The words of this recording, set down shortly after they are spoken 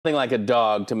Nothing like a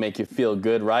dog to make you feel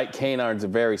good, right? Canines are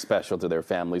very special to their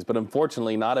families, but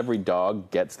unfortunately, not every dog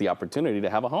gets the opportunity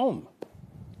to have a home.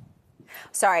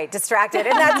 Sorry, distracted.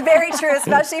 And that's very true,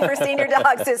 especially for senior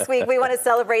dogs this week. We want to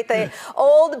celebrate the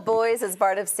old boys as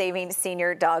part of Saving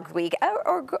Senior Dog Week,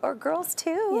 or girls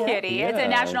too. Kitty. Yeah. It's a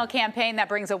national campaign that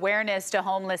brings awareness to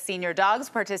homeless senior dogs.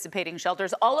 Participating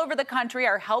shelters all over the country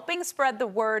are helping spread the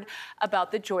word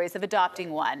about the joys of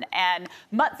adopting one. And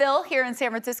Muttville here in San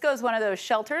Francisco is one of those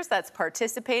shelters that's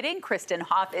participating. Kristin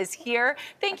Hoff is here.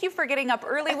 Thank you for getting up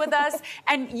early with us.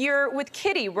 And you're with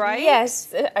Kitty, right?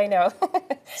 Yes, I know.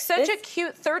 Such a cute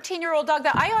 13-year-old dog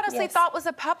that I honestly thought was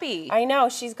a puppy. I know.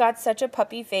 She's got such a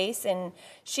puppy face, and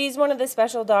she's one of the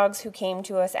special dogs who came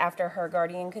to us after her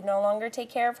guardian could no longer take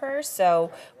care of her.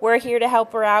 So we're here to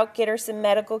help her out, get her some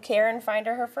medical care, and find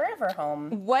her forever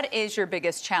home. What is your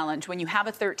biggest challenge when you have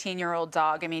a 13-year-old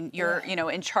dog? I mean, you're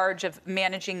in charge of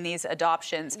managing these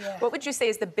adoptions. What would you say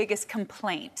is the biggest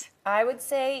complaint? I would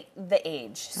say the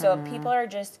age. So people are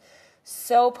just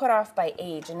so put off by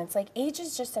age, and it's like, age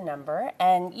is just a number,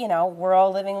 and we're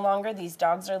all living longer, these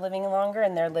dogs are living longer,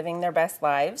 and they're living their best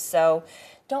lives. So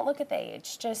don't look at the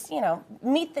age, just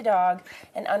meet the dog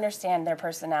and understand their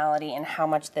personality and how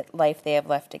much life they have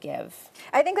left to give.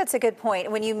 I think that's a good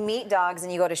point. When you meet dogs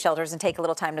and you go to shelters and take a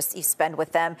little time to spend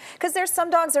with them, because there's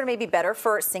some dogs that are maybe better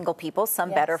for single people,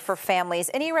 some better for families.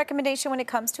 Any recommendation when it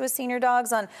comes to a senior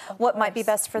dogs on what might be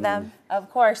best for them? Of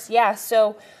course, yeah.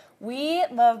 So we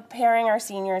love pairing our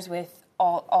seniors with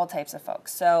all types of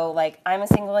folks. So like, I'm a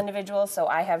single individual, so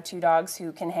I have 2 dogs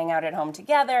who can hang out at home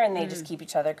together, and they just keep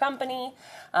each other company.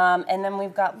 And then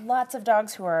we've got lots of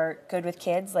dogs who are good with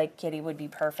kids, like Kitty would be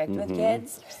perfect with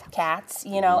kids, cats,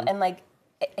 and like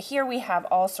here we have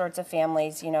all sorts of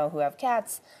families, who have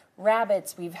cats,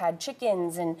 rabbits, we've had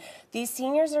chickens, and these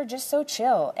seniors are just so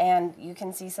chill, and you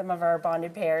can see some of our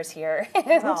bonded pairs here.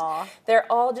 And they're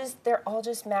all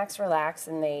just max relax,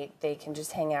 and they can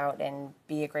just hang out and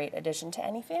be a great addition to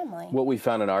any family. What we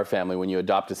found in our family, when you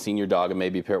adopt a senior dog and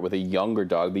maybe pair it with a younger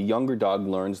dog, the younger dog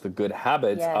learns the good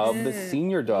habits of the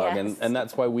senior dog, and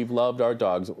that's why we've loved our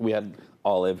dogs. We had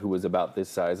Olive, who was about this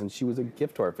size, and she was a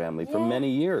gift to our family for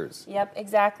many years. Yep,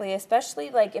 exactly.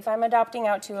 Especially like if I'm adopting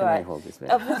out to I hold this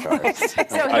man? Sorry.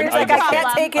 So here's I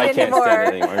can't take it anymore. I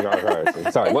can't stand it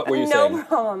anymore. Sorry, what were you saying? No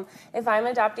problem. If I'm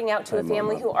adopting out to a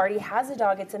family who already has a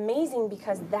dog, it's amazing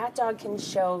because that dog can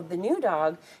show the new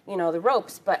dog, the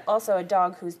ropes, but also a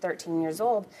dog who's 13 years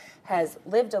old has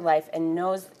lived a life and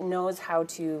knows how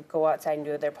to go outside and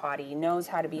do their potty, knows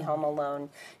how to be home alone.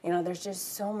 There's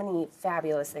just so many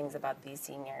fabulous things about these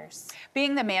seniors.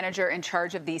 Being the manager in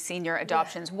charge of these senior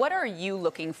adoptions, what are you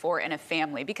looking for in a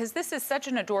family? Because this is such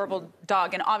an adorable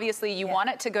dog, and obviously you want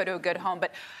it to go to a good home,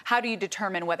 but how do you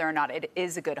determine whether or not it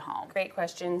is a good home? Great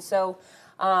question. So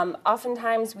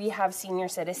oftentimes we have senior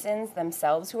citizens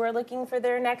themselves who are looking for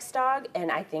their next dog,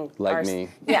 and I think like me.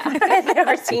 Yeah,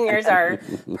 our seniors are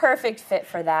perfect fit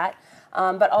for that.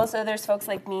 But also there's folks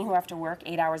like me who have to work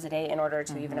 8 hours a day in order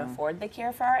to even afford the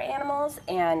care for our animals,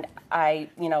 and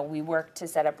we work to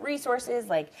set up resources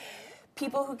like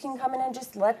people who can come in and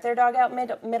just let their dog out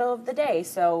middle of the day.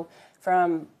 So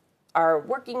from our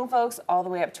working folks all the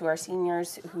way up to our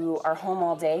seniors who are home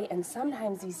all day, and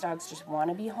sometimes these dogs just want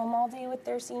to be home all day with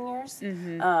their seniors,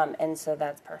 and so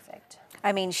that's perfect.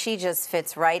 I mean, she just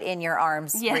fits right in your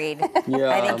arms, Reed.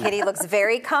 Yeah. I think Kitty looks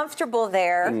very comfortable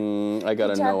there. I got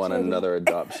a no on another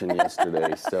adoption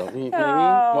yesterday, so maybe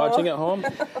watching at home.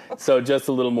 So just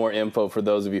a little more info for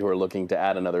those of you who are looking to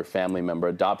add another family member.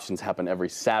 Adoptions happen every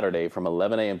Saturday from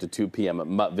 11 a.m. to 2 p.m. at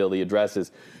Muttville. The address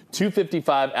is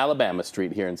 255 Alabama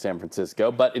Street here in San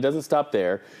Francisco, but it doesn't stop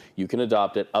there. You can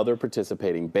adopt at other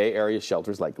participating Bay Area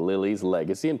shelters like Lily's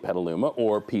Legacy in Petaluma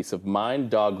or Peace of Mind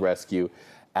Dog Rescue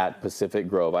at Pacific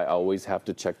Grove. I always have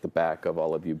to check the back of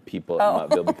all of you people at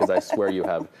Muttville because I swear you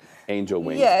have angel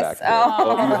wings back there.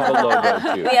 You have a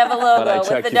logo too. We have a logo but I with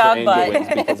checked the you dog for butt. angel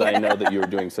wings because I know that you are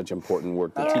doing such important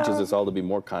work that teaches us all to be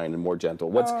more kind and more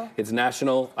gentle. It's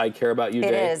National I Care About You Day.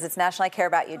 It is. It's National I Care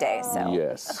About You Day. So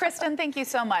yes. Kristin, thank you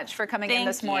so much for coming in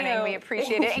this morning. We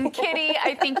appreciate it. And Kitty,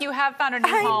 I think you have found a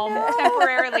new home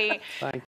temporarily.